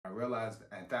realized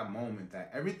at that moment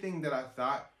that everything that I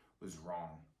thought was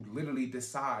wrong. You literally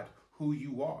decide who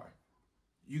you are.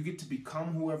 You get to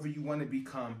become whoever you want to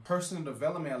become. Personal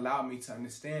development allowed me to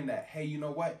understand that, hey, you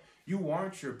know what? You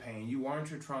aren't your pain. You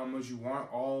aren't your traumas. You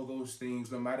aren't all those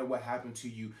things. No matter what happened to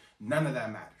you, none of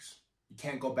that matters. You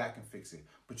can't go back and fix it.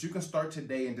 But you can start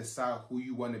today and decide who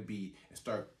you want to be and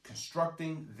start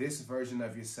constructing this version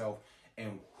of yourself.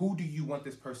 And who do you want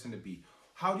this person to be?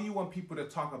 How do you want people to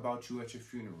talk about you at your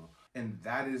funeral? And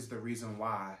that is the reason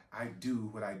why I do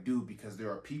what I do, because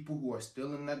there are people who are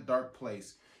still in that dark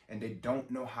place and they don't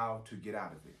know how to get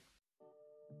out of it.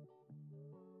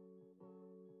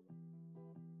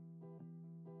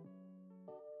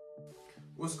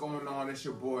 What's going on? It's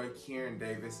your boy, Kieran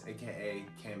Davis, aka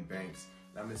Ken Banks.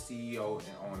 And I'm the CEO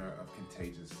and owner of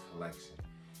Contagious Collection.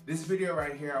 This video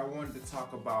right here, I wanted to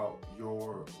talk about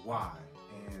your why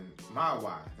and my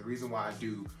why. The reason why I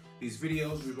do these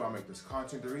videos, the reason why I make this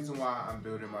content, the reason why I'm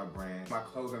building my brand, my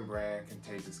clothing brand,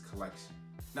 Contagious Collection.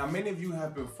 Now, many of you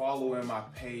have been following my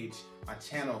page, my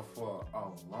channel for a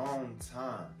long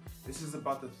time. This is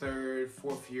about the third,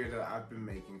 fourth year that I've been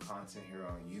making content here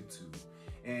on YouTube.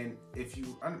 And if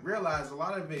you realize, a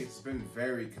lot of it's been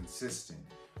very consistent.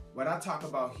 What I talk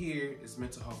about here is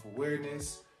mental health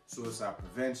awareness, suicide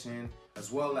prevention,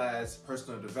 as well as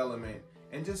personal development,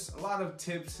 and just a lot of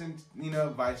tips and,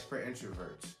 advice for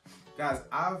introverts. Guys,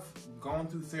 I've gone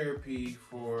through therapy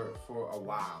for a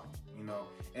while,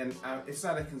 and it's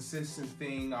not a consistent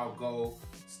thing. I'll go,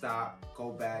 stop,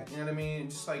 go back, you know what I mean?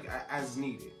 Just like as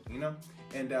needed,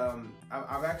 And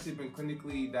I've actually been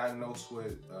clinically diagnosed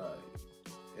with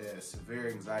a severe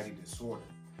anxiety disorder.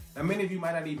 Now, many of you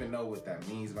might not even know what that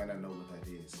means, might not know what that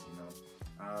is,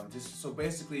 Just so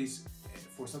basically,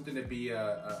 for something to be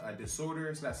a disorder,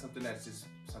 it's not something that's just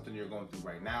something you're going through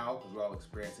right now, because we all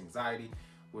experience anxiety.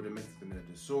 What it makes it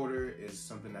a disorder is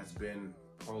something that's been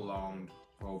prolonged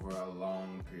for over a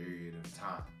long period of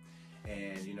time.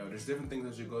 And there's different things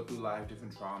as you go through life,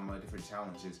 different trauma, different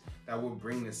challenges that will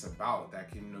bring this about,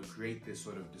 that can create this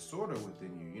sort of disorder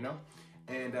within you,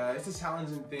 And it's a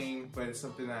challenging thing, but it's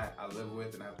something that I live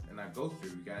with and I go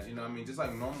through, guys. Just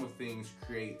like normal things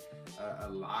create a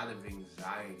lot of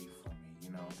anxiety for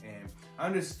me, And I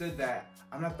understood that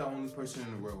I'm not the only person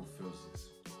in the world who feels this.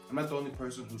 I'm not the only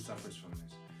person who suffers from this.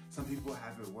 Some people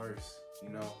have it worse,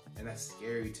 and that's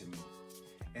scary to me.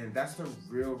 And that's the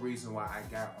real reason why I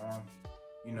got on,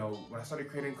 when I started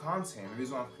creating content. The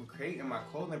reason why I'm creating my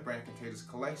clothing brand, Contagious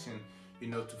Collection,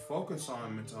 to focus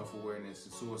on mental health awareness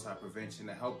and suicide prevention,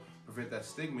 to help prevent that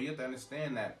stigma. You have to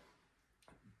understand that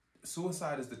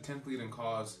suicide is the 10th leading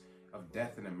cause of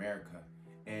death in America.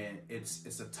 And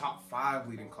it's a top 5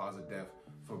 leading cause of death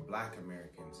for Black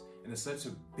Americans. And it's such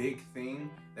a big thing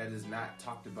that is not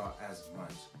talked about as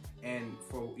much. And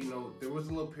for, there was a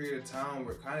little period of time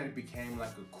where it kind of became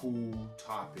like a cool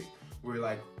topic, where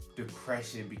like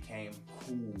depression became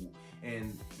cool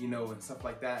and, and stuff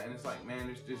like that. And it's like,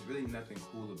 man, there's really nothing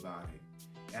cool about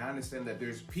it. And I understand that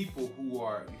there's people who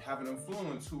have an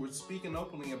influence, who are speaking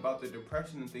openly about their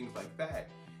depression and things like that.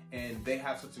 And they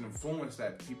have such an influence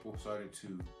that people started to,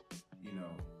 to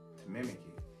mimic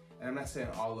it. And I'm not saying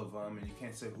all of them, and you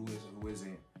can't say who is and who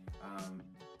isn't.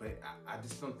 But I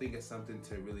just don't think it's something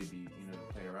to really be,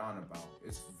 to play around about.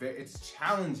 It's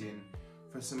challenging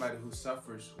for somebody who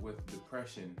suffers with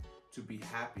depression to be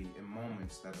happy in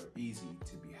moments that are easy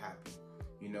to be happy.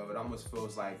 It almost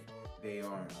feels like they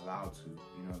aren't allowed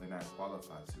to, they're not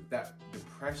qualified to. That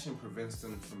depression prevents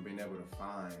them from being able to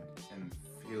find and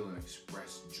feel and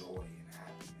express joy and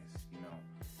happiness,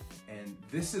 And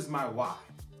this is my why.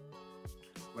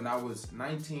 When I was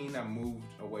 19, I moved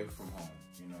away from home,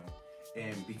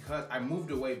 And because I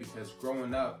moved away because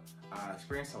growing up, I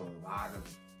experienced a lot of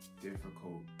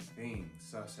difficult things,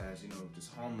 such as,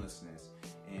 just homelessness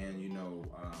and,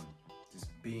 just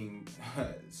being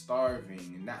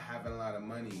starving and not having a lot of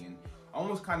money and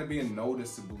almost kind of being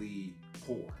noticeably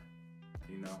poor,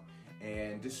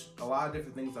 and just a lot of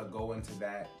different things that go into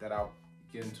that I'll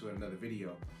get into in another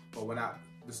video. But when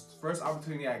this first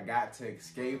opportunity I got to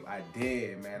escape, I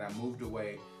did, man. I moved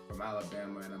away from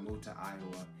Alabama and I moved to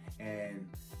Iowa. And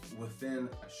within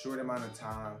a short amount of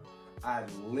time, I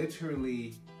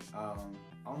literally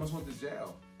almost went to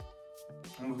jail.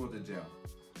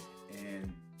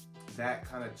 And that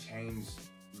kind of changed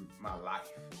my life,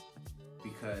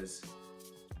 because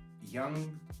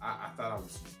I thought I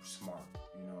was smart,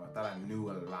 I thought I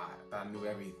knew a lot, I thought I knew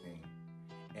everything.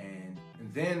 And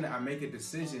then I make a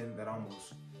decision that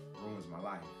almost ruins my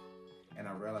life. And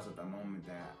I realized at that moment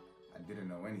that I didn't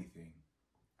know anything.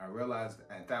 I realized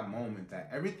at that moment that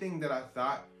everything that I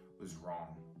thought was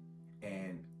wrong.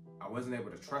 And I wasn't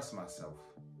able to trust myself.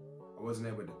 I wasn't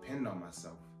able to depend on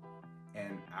myself.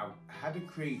 And I had to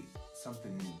create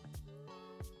something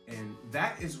new. And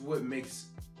that is what makes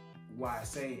why I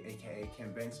say AKA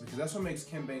Ken Banks, because that's what makes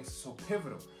Ken Banks so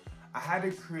pivotal. I had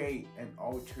to create an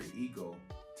alter ego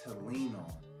to lean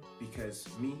on, because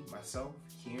me, myself,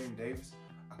 Kieran Davis,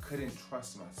 I couldn't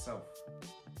trust myself.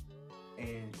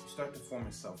 And you start to form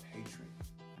a self-hatred.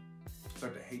 You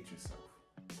start to hate yourself.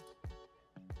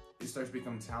 It starts to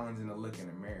become challenging to look in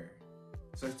the mirror.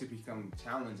 It starts to become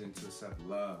challenging to accept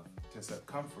love, to accept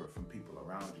comfort from people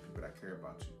around you, people that care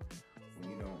about you, when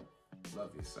you don't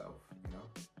love yourself, you know?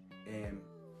 And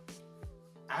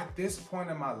at this point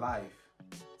in my life,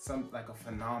 like a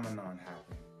phenomenon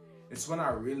happened. It's when I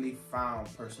really found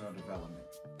personal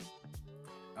development.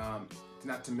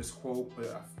 Not to misquote,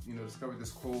 but I discovered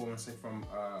this quote, I want to say from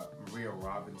Maria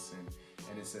Robinson,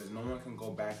 and it says, "No one can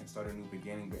go back and start a new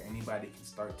beginning, but anybody can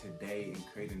start today and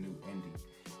create a new ending."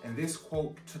 And this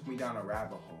quote took me down a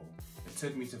rabbit hole. It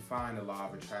took me to find the law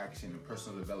of attraction and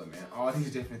personal development, all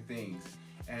these different things.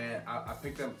 And I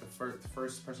picked up the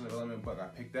first personal development book I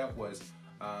picked up was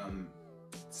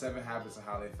 7 Habits of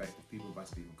Highly Effective People by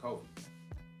Stephen Covey.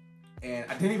 And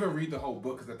I didn't even read the whole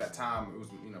book, because at that time it was,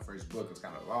 first book, it was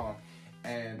kind of long.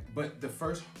 But the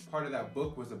first part of that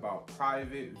book was about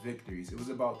private victories. It was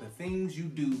about the things you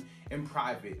do in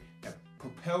private that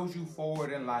propels you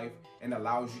forward in life and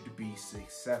allows you to be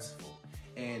successful.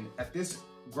 And at this,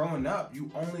 growing up, you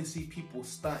only see people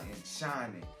stunting,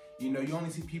 shining. You only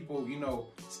see people,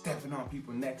 stepping on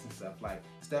people's necks and stuff, like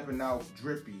stepping out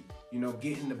drippy,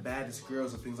 getting the baddest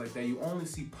girls and things like that. You only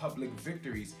see public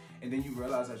victories. And then you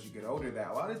realize as you get older that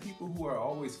a lot of people who are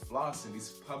always flossing these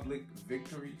public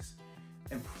victories,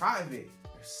 in private,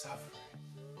 they're suffering.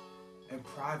 In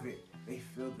private, they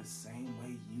feel the same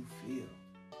way you feel.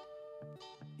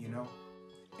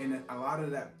 And a lot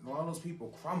of those people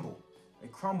crumble. They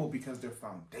crumble because their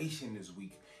foundation is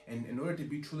weak. And in order to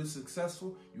be truly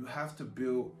successful, you have to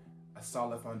build a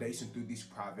solid foundation through these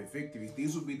private victories.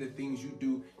 These will be the things you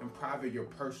do in private, your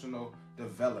personal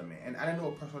development. And I didn't know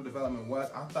what personal development was.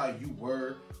 I thought you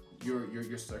were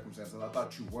your circumstances. I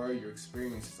thought you were your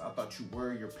experiences. I thought you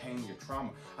were your pain, your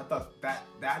trauma. I thought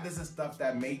that is the stuff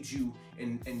that made you,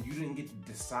 and you didn't get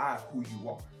to decide who you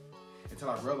are, until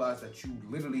I realized that you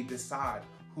literally decide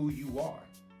who you are.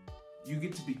 You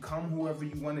get to become whoever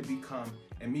you want to become.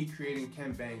 And me creating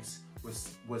Ken Banks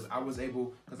was I was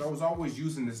able, because I was always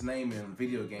using this name in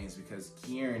video games because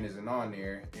Kieran isn't on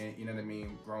there, and you know what I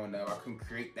mean, growing up I couldn't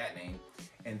create that name.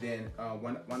 And then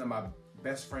one of my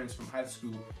best friends from high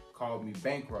school called me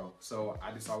Bankroll, so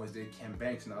I just always did Ken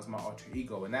Banks, and that was my alter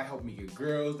ego. And that helped me get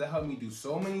girls, that helped me do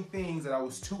so many things that I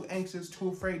was too anxious, too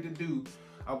afraid to do.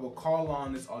 I will call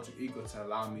on this alter ego to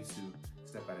allow me to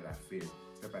step out of that fear,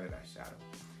 step out of that shadow.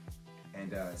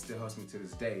 And it still helps me to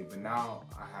this day. But now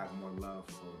I have more love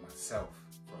for myself,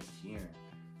 for Kieran.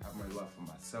 I have more love for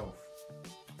myself.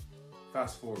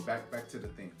 Fast forward, back to the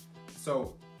thing.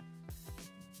 So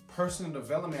personal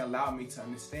development allowed me to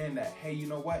understand that, hey, you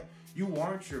know what? You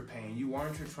aren't your pain. You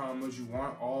aren't your traumas. You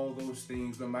aren't all those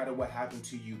things. No matter what happened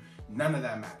to you, none of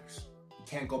that matters. You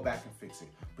can't go back and fix it.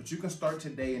 But you can start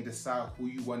today and decide who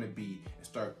you want to be and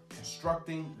start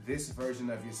constructing this version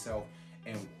of yourself.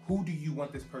 And who do you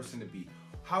want this person to be?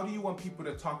 How do you want people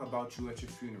to talk about you at your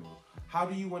funeral? How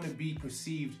do you want to be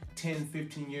perceived 10,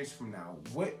 15 years from now?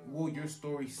 What will your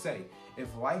story say? If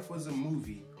life was a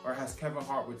movie, or as Kevin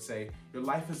Hart would say, your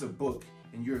life is a book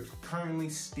and you're currently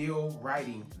still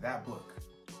writing that book.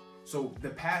 So the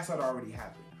past had already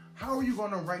happened. How are you going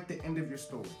to write the end of your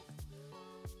story?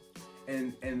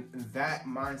 And that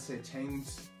mindset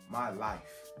changed my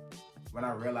life when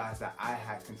I realized that I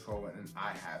had control and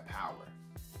I had power.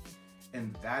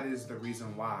 And that is the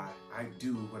reason why I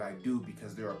do what I do,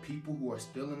 because there are people who are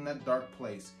still in that dark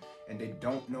place and they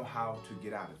don't know how to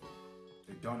get out of it.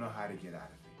 They don't know how to get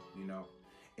out of it,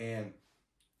 And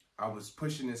I was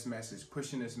pushing this message.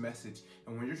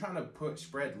 And when you're trying to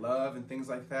spread love and things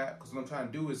like that, because what I'm trying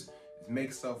to do is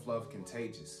make self-love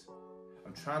contagious.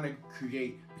 I'm trying to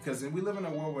create, because we live in a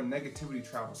world where negativity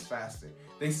travels faster.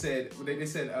 They said the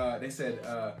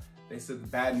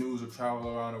bad news will travel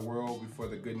around the world before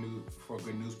good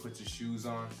news puts its shoes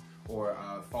on, or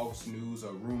false news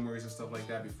or rumors and stuff like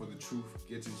that before the truth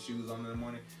gets its shoes on in the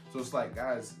morning. So it's like,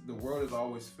 guys, the world is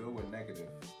always filled with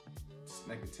negativity.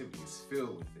 It's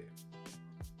filled with it.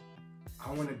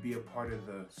 I want to be a part of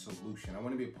the solution. I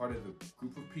want to be a part of the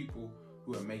group of people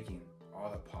who are making all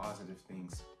the positive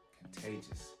things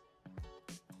contagious.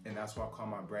 And that's why I call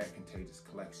my brand Contagious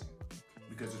Collection.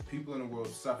 Because there's people in the world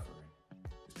suffering.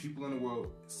 There's people in the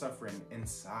world suffering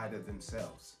inside of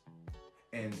themselves.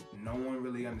 and no one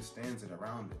really understands it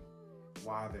around them.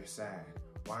 Why they're sad,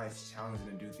 why it's challenging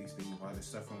to do these things, why they're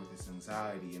suffering with this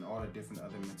anxiety and all the different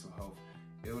other mental health,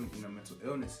 mental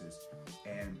illnesses.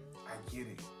 And I get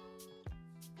it,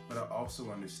 but I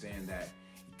also understand that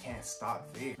you can't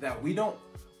stop there. That we don't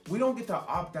get to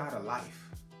opt out of life,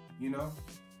 you know.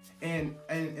 And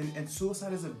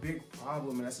suicide is a big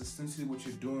problem, and that's essentially what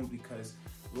you're doing, because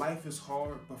life is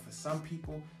hard, but for some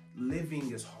people,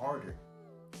 living is harder.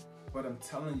 But I'm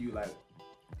telling you, like,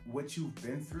 what you've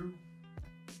been through,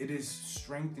 it is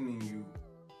strengthening you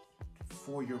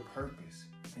for your purpose.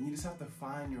 And you just have to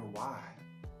find your why.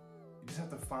 You just have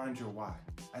to find your why.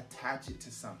 Attach it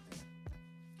to something.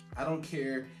 I don't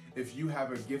care if you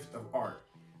have a gift of art.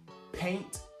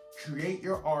 Paint, create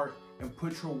your art, and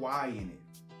put your why in it.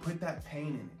 Put that pain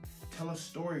in it. Tell a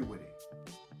story with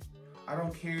it. I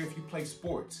don't care if you play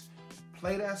sports.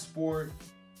 Play that sport,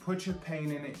 put your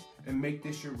pain in it, and make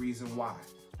this your reason why.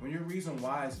 When your reason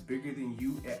why is bigger than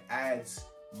you, it adds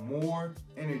more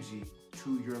energy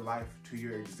to your life, to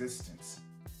your existence.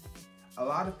 A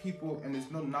lot of people, and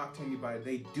there's no knock to anybody,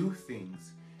 they do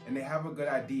things and they have a good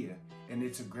idea and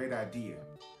it's a great idea.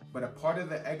 But a part of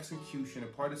the execution, a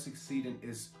part of succeeding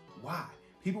is why.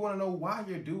 People want to know why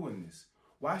you're doing this.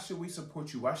 Why should we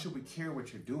support you? Why should we care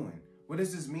what you're doing? What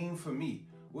does this mean for me?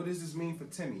 What does this mean for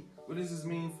Timmy? What does this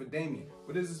mean for Damien?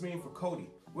 What does this mean for Cody?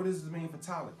 What does this mean for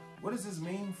Tyler? What does this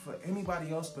mean for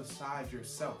anybody else besides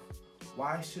yourself?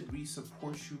 Why should we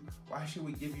support you? Why should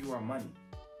we give you our money?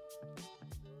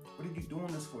 What are you doing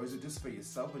this for? Is it just for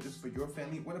yourself or just for your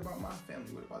family? What about my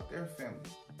family? What about their family?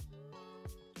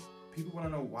 People want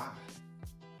to know why.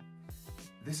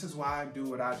 This is why I do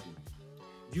what I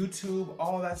do. YouTube,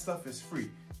 all that stuff is free.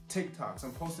 TikToks,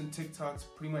 I'm posting TikToks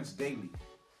pretty much daily.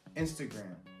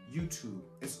 Instagram, YouTube,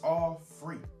 it's all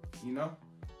free, you know?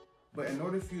 But in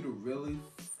order for you to really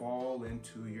fall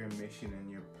into your mission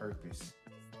and your purpose,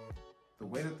 the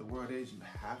way that the world is, you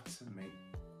have to make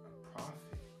a profit,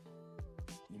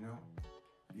 you know?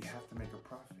 You have to make a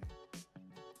profit.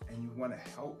 And you want to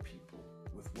help people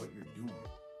with what you're doing.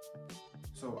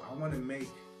 So I want to make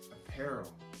apparel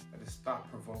that is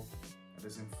thought-provoking, that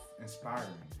is inspiring,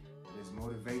 that is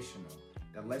motivational,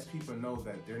 that lets people know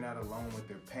that they're not alone with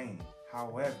their pain.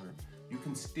 However, you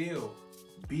can still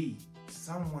be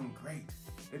someone great,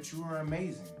 that you are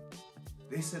amazing.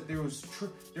 They said there was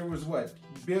what,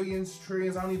 billions,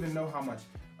 trillions, I don't even know how much,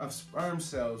 of sperm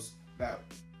cells that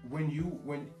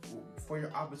for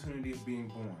your opportunity of being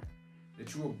born,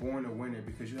 that you were born a winner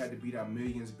because you had to beat out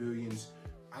millions, billions,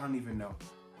 I don't even know,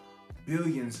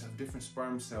 billions of different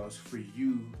sperm cells for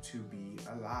you to be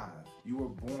alive. You were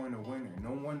born a winner.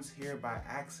 No one's here by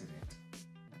accident.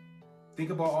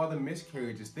 Think about all the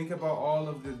miscarriages. Think about all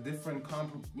of the different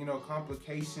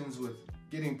complications with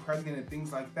getting pregnant and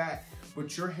things like that.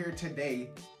 But you're here today,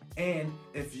 and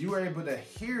if you are able to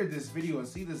hear this video and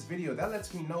see this video, that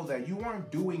lets me know that you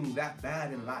aren't doing that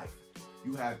bad in life.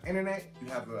 You have internet, you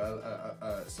have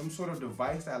some sort of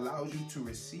device that allows you to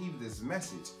receive this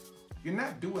message. You're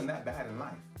not doing that bad in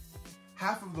life.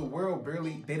 Half of the world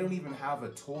they don't even have a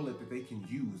toilet that they can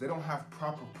use. They don't have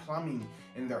proper plumbing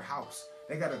in their house.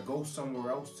 They gotta go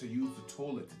somewhere else to use the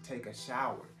toilet to take a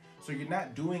shower. So you're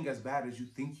not doing as bad as you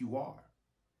think you are.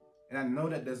 And I know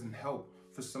that doesn't help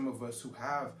for some of us who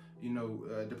have,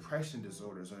 depression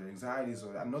disorders or anxiety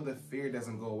disorders. I know the fear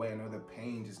doesn't go away. I know the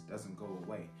pain just doesn't go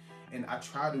away. And I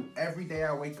try to, every day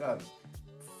I wake up,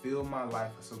 fill my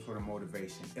life with some sort of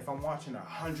motivation. If I'm watching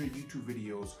 100 YouTube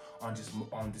videos on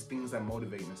just things that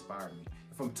motivate and inspire me,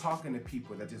 if I'm talking to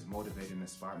people that just motivate and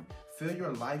inspire me, fill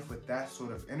your life with that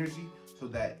sort of energy so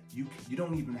that you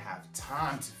don't even have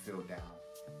time to feel down.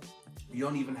 You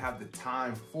don't even have the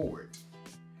time for it.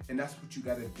 And that's what you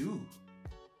gotta do.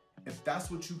 If that's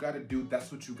what you gotta do,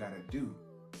 that's what you gotta do.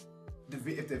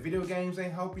 If the video games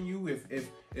ain't helping you,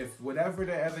 if whatever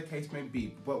the other case may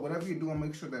be, but whatever you're doing,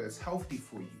 make sure that it's healthy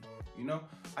for you. You know,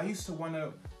 I used to when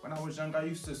I was young, I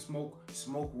used to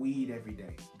smoke weed every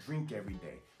day, drink every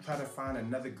day, try to find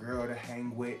another girl to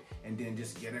hang with, and then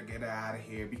just get her out of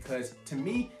here. Because to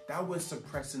me, that was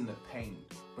suppressing the pain,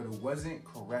 but it wasn't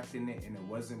correcting it, and it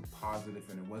wasn't positive,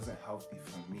 and it wasn't healthy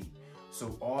for me.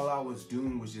 So all I was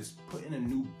doing was just putting a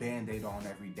new Band-Aid on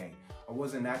every day. I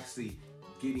wasn't actually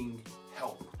getting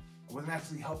help. I wasn't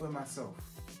actually helping myself.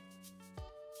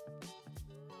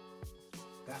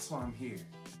 That's why I'm here.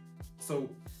 So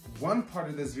one part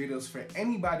of this video is for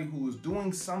anybody who is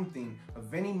doing something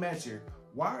of any measure.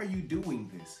 Why are you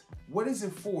doing this? What is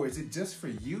it for? Is it just for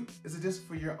you? Is it just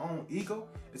for your own ego?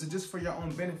 Is it just for your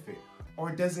own benefit?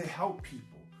 Or does it help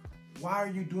people? Why are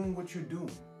you doing what you're doing?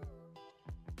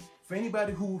 For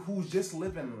anybody who's just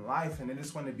living life and they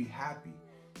just want to be happy,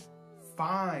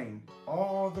 find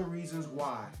all the reasons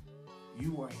why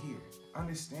you are here.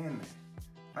 Understand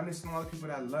that. Understand all the people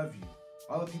that love you,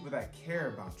 all the people that care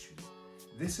about you.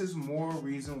 This is more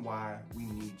reason why we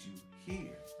need you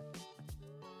here.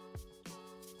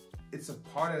 It's a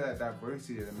part of that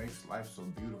diversity that makes life so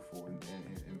beautiful.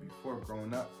 And before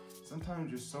growing up,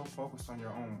 sometimes you're so focused on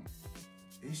your own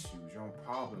issues, your own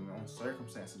problems, your own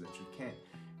circumstances that you can't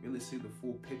really see the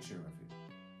full picture of it.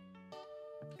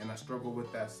 And I struggle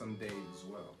with that some days as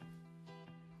well.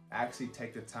 I actually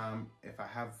take the time, if I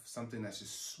have something that's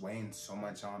just swaying so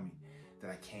much on me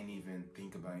that I can't even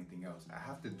think about anything else, I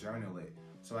have to journal it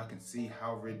so I can see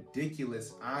how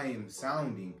ridiculous I am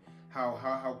sounding,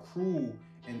 how cruel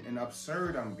and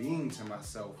absurd I'm being to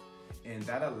myself. And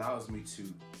that allows me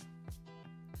to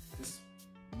just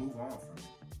move on from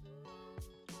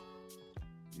it,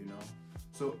 you know?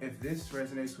 So if this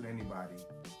resonates with anybody,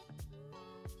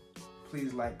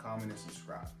 please like, comment, and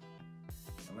subscribe,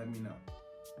 and let me know.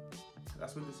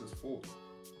 That's what this is for.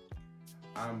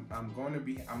 I'm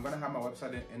gonna have my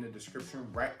website in the description.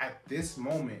 Right at this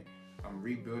moment, I'm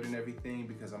rebuilding everything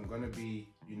because I'm gonna be,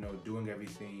 you know, doing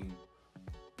everything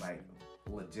like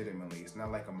legitimately. It's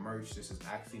not like a merch. This is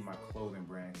actually my clothing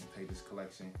brand, Contagious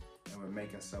Collection, and we're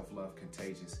making self-love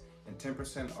contagious. And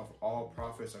 10% of all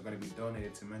profits are going to be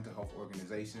donated to mental health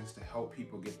organizations to help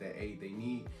people get the aid they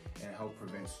need and help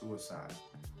prevent suicide.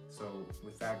 So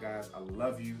with that, guys, I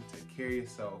love you. Take care of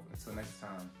yourself. Until next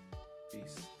time,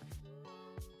 peace.